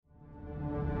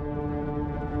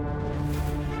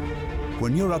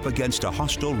When you're up against a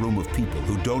hostile room of people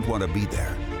who don't want to be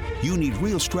there, you need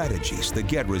real strategies that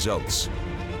get results.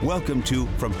 Welcome to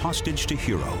From Hostage to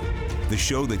Hero, the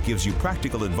show that gives you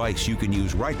practical advice you can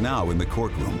use right now in the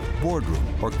courtroom, boardroom,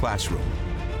 or classroom.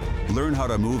 Learn how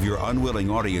to move your unwilling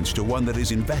audience to one that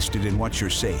is invested in what you're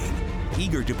saying,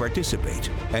 eager to participate,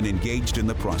 and engaged in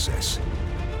the process.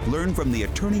 Learn from the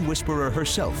attorney whisperer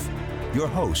herself, your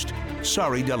host,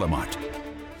 Sari Delamotte.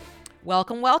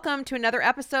 Welcome to another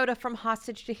episode of From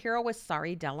Hostage to Hero with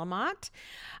Sari Delamotte.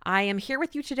 I am here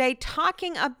with you today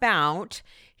talking about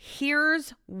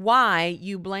here's why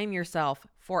you blame yourself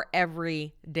for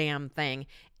every damn thing,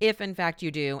 if in fact you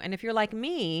do. And if you're like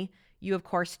me, you of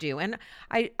course do. And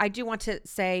I do want to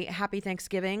say happy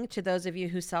Thanksgiving to those of you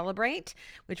who celebrate,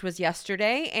 which was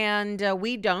yesterday. And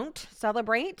we don't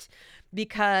celebrate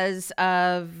because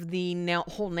of the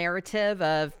whole narrative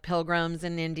of pilgrims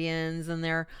and Indians, and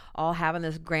they're all having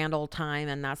this grand old time,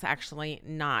 and that's actually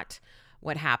not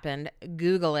what happened.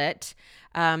 Google it.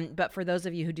 But for those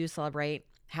of you who do celebrate,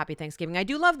 happy Thanksgiving. I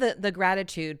do love the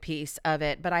gratitude piece of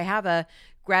it, but I have a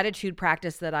gratitude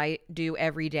practice that I do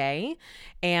every day,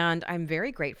 and I'm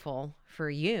very grateful for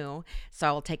you. So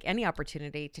I'll take any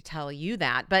opportunity to tell you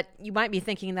that. But you might be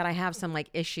thinking that I have some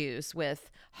issues with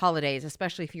holidays,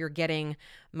 especially if you're getting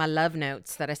my love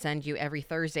notes that I send you every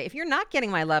Thursday. If you're not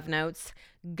getting my love notes,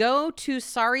 go to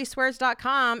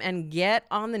sariswears.com and get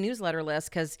on the newsletter list,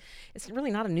 because it's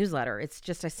really not a newsletter. It's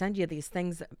just I send you these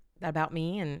things about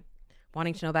me and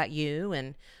wanting to know about you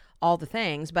and all the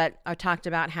things. But I talked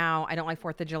about how I don't like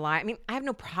 4th of July. I mean, I have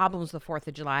no problems with the 4th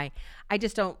of July. I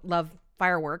just don't love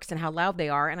fireworks and how loud they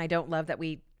are. And I don't love that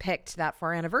we picked that for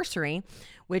our anniversary,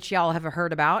 which y'all have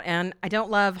heard about. And I don't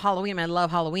love Halloween. I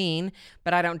love Halloween,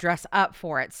 but I don't dress up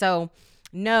for it. So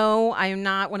no, I am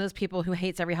not one of those people who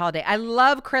hates every holiday. I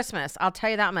love Christmas. I'll tell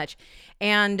you that much.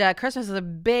 And Christmas is a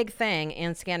big thing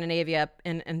in Scandinavia,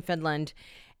 in Finland.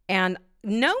 And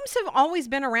gnomes have always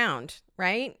been around,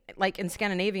 right? Like in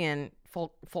Scandinavian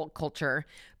folk culture,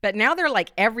 but now they're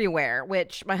everywhere,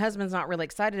 which my husband's not really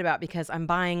excited about because I'm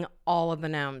buying all of the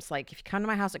gnomes. Like if you come to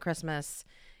my house at Christmas,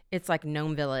 it's like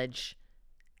gnome village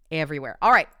everywhere.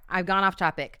 All right, I've gone off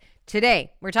topic.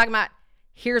 Today, we're talking about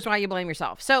here's why you blame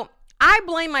yourself. So I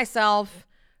blame myself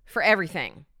for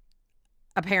everything,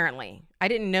 apparently. I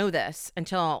didn't know this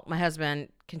until my husband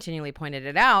continually pointed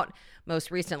it out most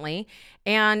recently.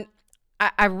 And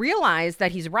I realize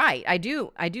that he's right. I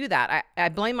do that. I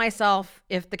blame myself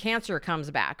if the cancer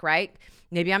comes back, right?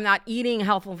 Maybe I'm not eating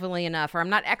healthfully enough, or I'm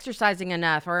not exercising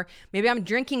enough, or maybe I'm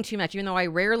drinking too much, even though I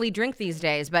rarely drink these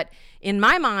days. But in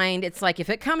my mind, it's like, if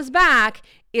it comes back,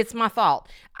 it's my fault.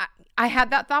 I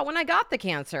had that thought when I got the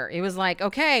cancer. It was like,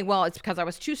 okay, well, it's because I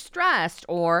was too stressed,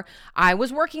 or I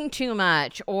was working too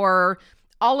much, or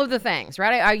all of the things,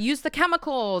 right? I used the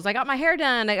chemicals. I got my hair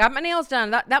done. I got my nails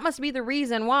done. That must be the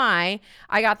reason why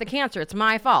I got the cancer. It's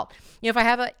my fault. If I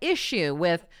have an issue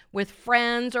with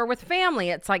friends or with family,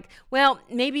 it's like, well,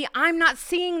 maybe I'm not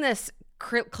seeing this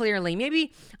clearly.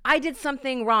 Maybe I did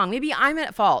something wrong. Maybe I'm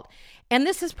at fault. And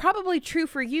this is probably true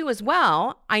for you as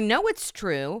well. I know it's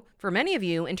true for many of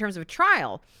you in terms of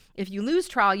trial. If you lose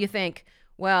trial, you think,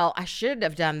 well, I should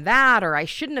have done that, or I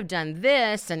shouldn't have done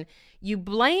this. And you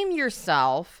blame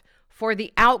yourself for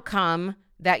the outcome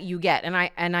that you get. And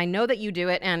I know that you do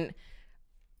it, and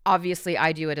obviously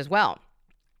I do it as well.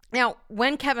 Now,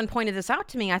 when Kevin pointed this out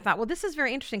to me, I thought, well, this is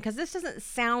very interesting because this doesn't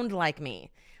sound like me.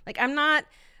 I'm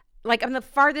the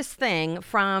farthest thing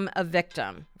from a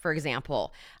victim, for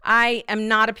example. I am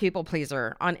not a people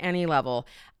pleaser on any level.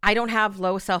 I don't have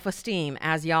low self-esteem,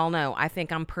 as y'all know. I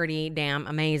think I'm pretty damn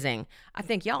amazing. I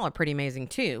think y'all are pretty amazing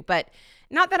too. But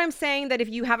not that I'm saying that if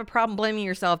you have a problem blaming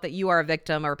yourself that you are a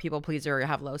victim or a people pleaser or you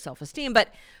have low self-esteem, but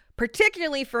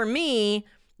particularly for me,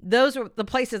 those are the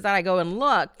places that I go and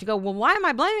look to go, well, why am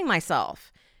I blaming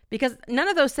myself? Because none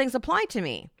of those things apply to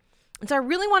me. And so I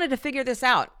really wanted to figure this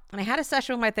out. And I had a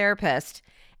session with my therapist,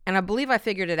 and I believe I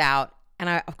figured it out. And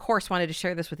I, of course, wanted to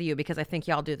share this with you because I think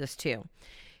y'all do this too.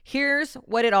 Here's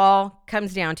what it all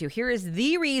comes down to. Here is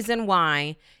the reason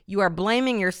why you are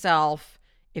blaming yourself,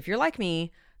 if you're like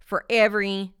me, for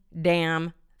every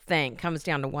damn thing. It comes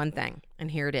down to one thing,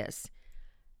 and here it is.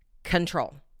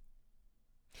 Control.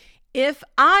 If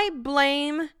I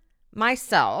blame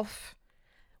myself,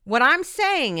 what I'm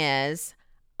saying is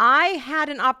I had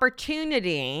an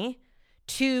opportunity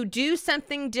to do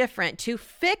something different, to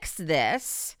fix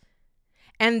this,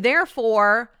 and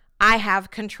therefore I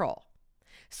have control.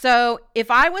 So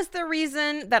if I was the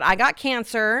reason that I got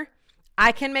cancer,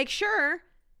 I can make sure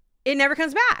it never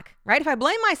comes back, right? If I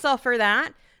blame myself for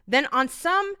that, then on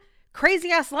some crazy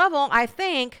ass level, I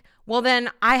think, well, then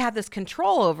I have this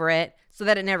control over it. So so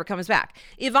that it never comes back.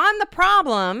 If I'm the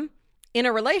problem in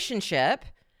a relationship,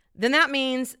 then that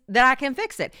means that I can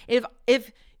fix it.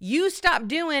 If you stop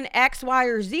doing X, Y,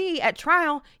 or Z at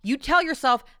trial, you tell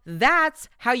yourself that's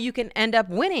how you can end up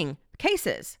winning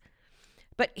cases.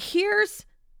 But here's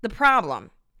the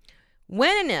problem.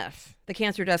 When and if the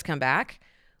cancer does come back,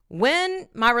 when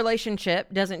my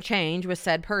relationship doesn't change with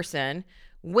said person,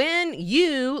 when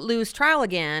you lose trial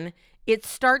again, it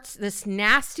starts this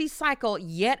nasty cycle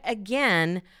yet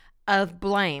again of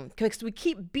blame, because we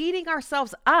keep beating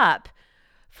ourselves up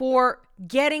for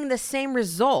getting the same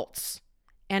results,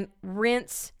 and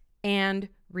rinse and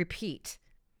repeat.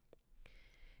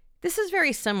 This is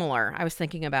very similar, I was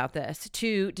thinking about this,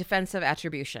 to defensive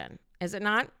attribution, is it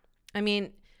not? I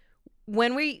mean,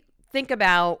 when we think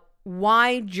about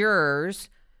why jurors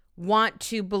want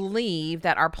to believe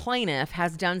that our plaintiff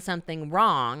has done something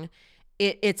wrong,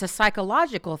 it's a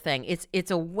psychological thing. It's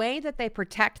a way that they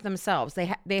protect themselves.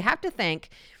 They have to think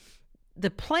the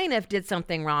plaintiff did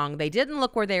something wrong. They didn't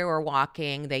look where they were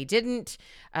walking. They didn't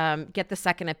get the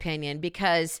second opinion,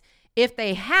 because if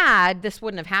they had, this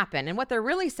wouldn't have happened. And what they're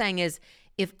really saying is,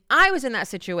 if I was in that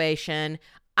situation,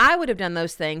 I would have done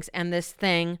those things and this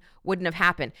thing wouldn't have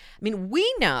happened. I mean,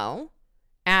 we know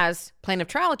as plaintiff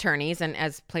trial attorneys and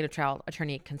as plaintiff trial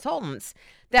attorney consultants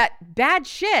that bad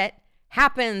shit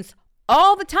happens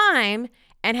all the time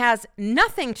and has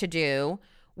nothing to do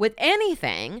with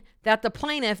anything that the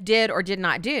plaintiff did or did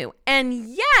not do.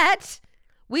 And yet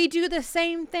we do the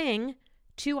same thing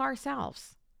to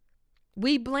ourselves.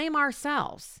 We blame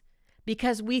ourselves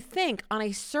because we think on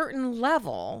a certain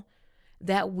level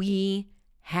that we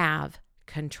have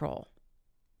control.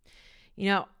 You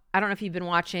know, I don't know if you've been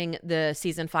watching the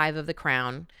season 5 of The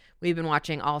Crown. We've been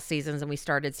watching all seasons, and we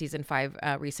started season 5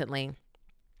 recently.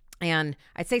 And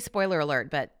I'd say spoiler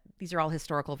alert, but these are all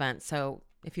historical events. So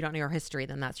if you don't know your history,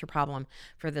 then that's your problem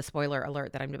for the spoiler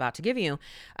alert that I'm about to give you,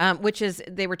 which is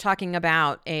they were talking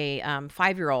about a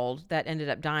 5-year-old that ended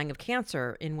up dying of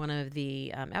cancer in one of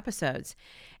the episodes.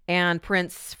 And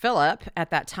Prince Philip, at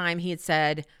that time, he had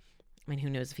said, I mean, who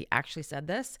knows if he actually said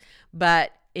this,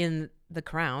 but in The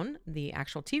Crown, the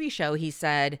actual TV show, he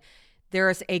said,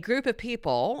 there's a group of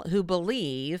people who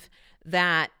believe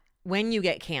that when you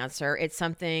get cancer, it's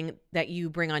something that you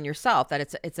bring on yourself,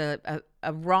 that it's a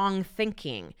wrong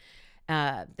thinking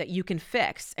that you can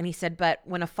fix. And he said, but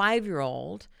when a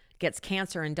 5-year-old gets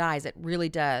cancer and dies, it really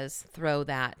does throw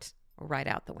that right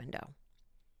out the window.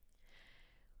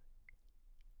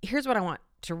 Here's what I want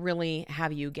to really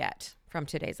have you get from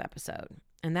today's episode,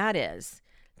 and that is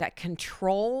that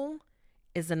control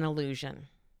is an illusion.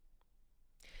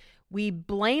 We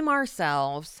blame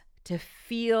ourselves to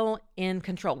feel in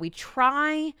control. We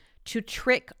try to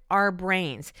trick our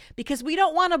brains because we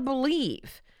don't want to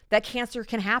believe that cancer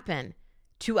can happen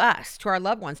to us, to our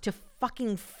loved ones, to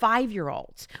fucking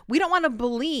 5-year-olds. We don't want to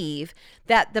believe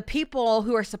that the people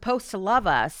who are supposed to love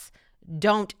us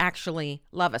don't actually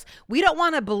love us. We don't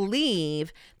want to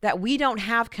believe that we don't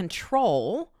have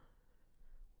control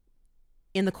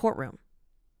in the courtroom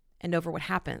and over what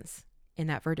happens in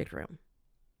that verdict room.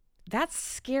 That's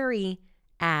scary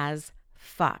as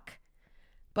fuck.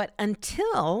 But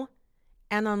until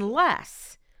and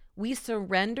unless we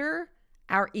surrender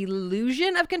our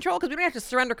illusion of control, because we don't have to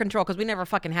surrender control because we never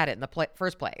fucking had it in the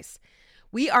first place,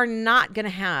 we are not going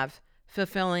to have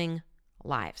fulfilling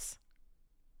lives.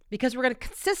 Because we're going to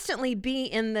consistently be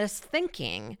in this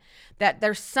thinking that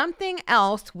there's something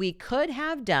else we could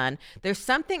have done. There's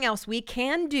something else we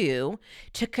can do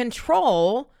to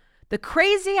control the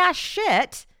crazy ass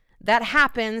shit that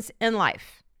happens in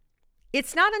life.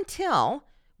 It's not until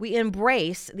we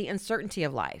embrace the uncertainty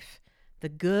of life, the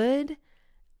good,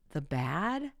 the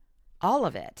bad, all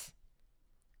of it,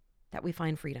 that we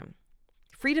find freedom.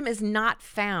 Freedom is not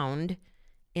found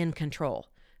in control.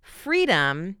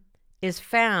 Freedom is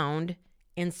found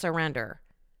in surrender,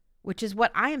 which is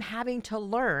what I am having to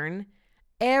learn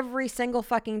every single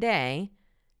fucking day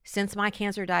since my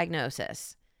cancer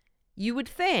diagnosis. You would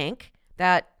think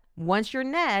that once you're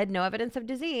NED, no evidence of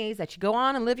disease, that you go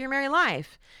on and live your merry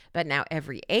life. But now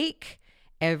every ache,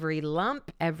 every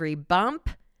lump, every bump,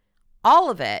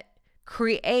 all of it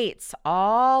creates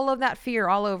all of that fear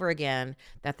all over again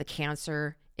that the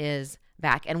cancer is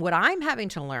back. And what I'm having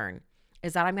to learn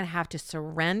is that I'm going to have to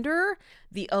surrender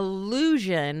the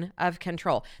illusion of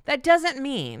control. That doesn't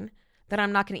mean that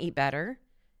I'm not going to eat better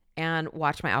and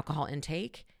watch my alcohol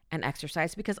intake and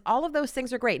exercise, because all of those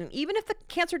things are great. And even if the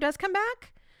cancer does come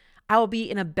back, I will be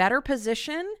in a better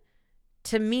position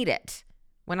to meet it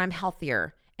when I'm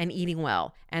healthier and eating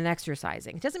well and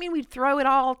exercising. It doesn't mean we throw it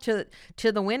all to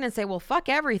the wind and say, well, fuck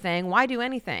everything. Why do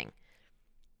anything?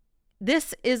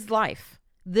 This is life.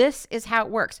 This is how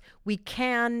it works. We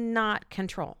cannot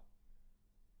control.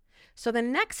 So the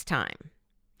next time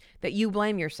that you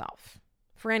blame yourself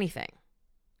for anything,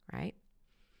 right?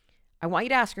 I want you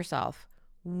to ask yourself,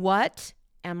 what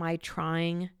am I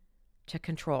trying to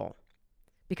control?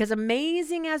 Because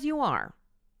amazing as you are,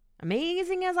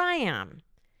 amazing as I am,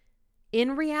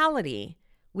 in reality,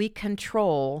 we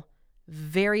control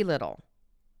very little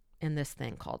in this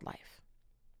thing called life.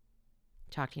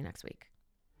 Talk to you next week.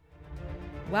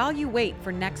 While you wait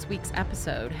for next week's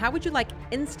episode, how would you like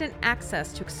instant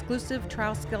access to exclusive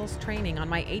trial skills training on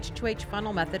my H2H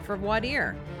funnel method for voir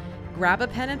dire? Grab a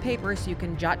pen and paper so you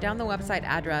can jot down the website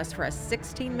address for a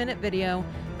 16-minute video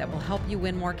that will help you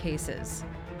win more cases.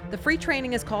 The free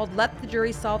training is called Let the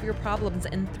Jury Solve Your Problems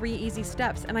in 3 Easy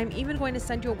Steps, and I'm even going to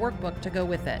send you a workbook to go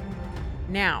with it.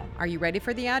 Now, are you ready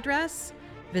for the address?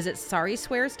 Visit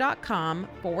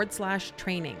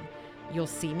sariswears.com/training. You'll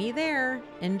see me there.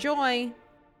 Enjoy.